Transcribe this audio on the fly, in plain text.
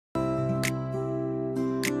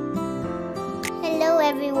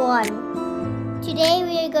everyone. Today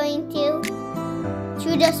we are going to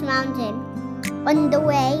Troodos mountain. On the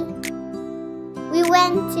way, we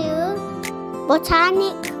went to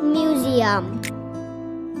Botanic Museum.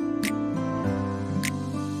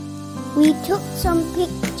 We took some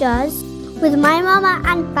pictures with my mama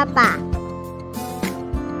and papa.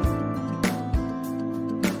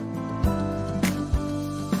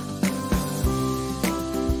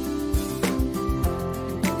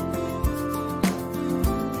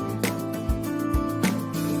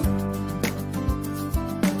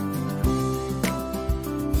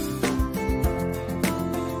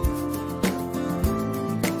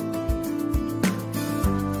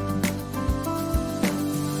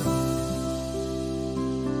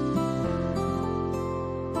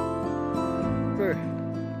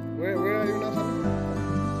 Where are you now, son?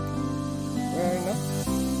 Where are you now?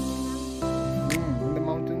 In the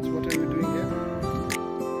mountains. What are you doing here?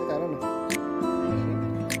 I don't know.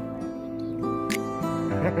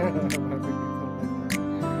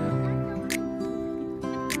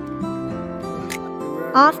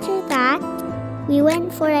 After that, we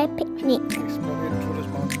went for a picnic. Exploring Troodos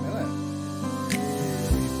mountain, है ना?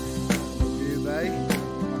 ये भाई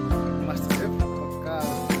मस्त है पक्का.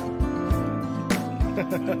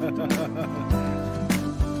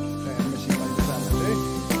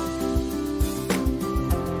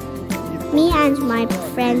 Me and my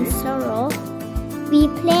friend Soro, we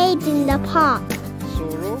played in the park.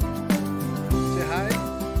 Soro, say hi.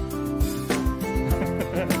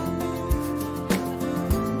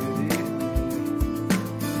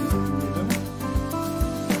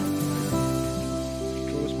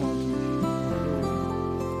 Troodos mountain,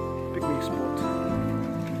 picnic spot.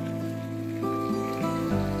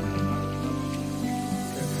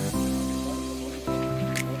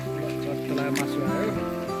 Setelah masuk air,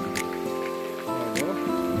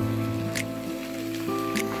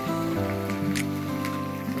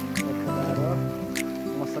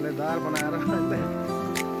 मसालेदार बनाएर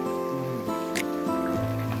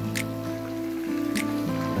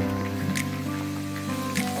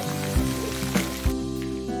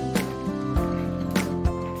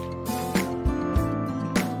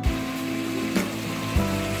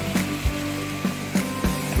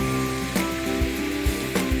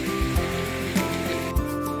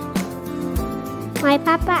My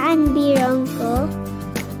papa and dear uncle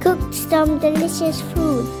cooked some delicious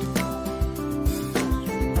food.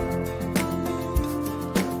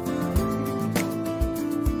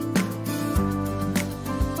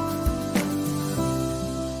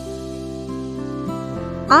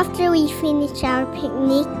 After we finished our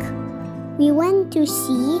picnic, we went to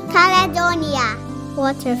see Caledonia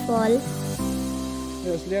waterfall.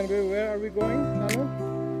 Yes, Leon, where are we going, Anu?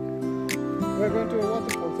 We're going to a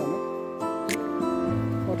waterfall, Anu.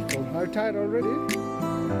 Waterfall. Are you tired already?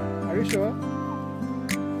 Are you sure?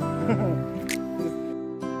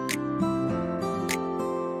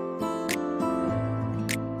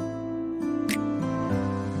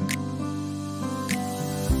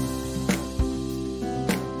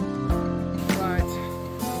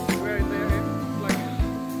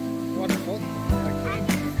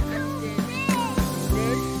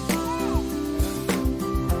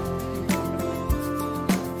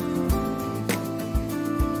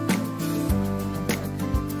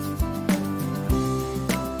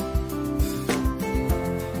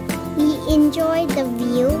 Enjoy the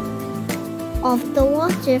view of the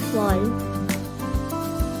waterfall.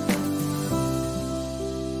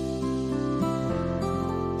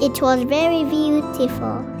 It was very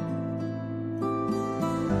beautiful.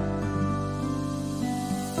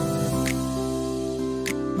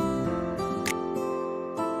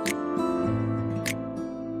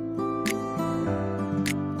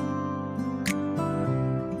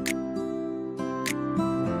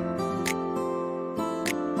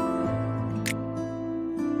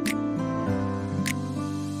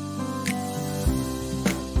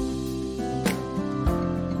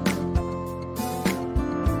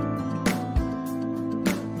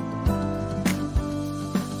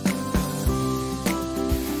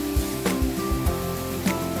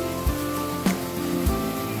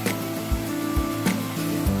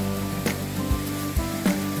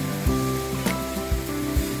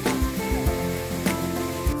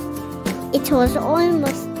 It was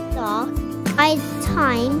almost dark by the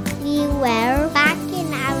time we were back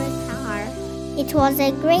in our car. It was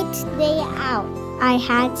a great day out. I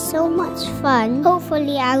had so much fun.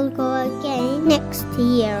 Hopefully I'll go again next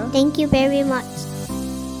year. Thank you very much.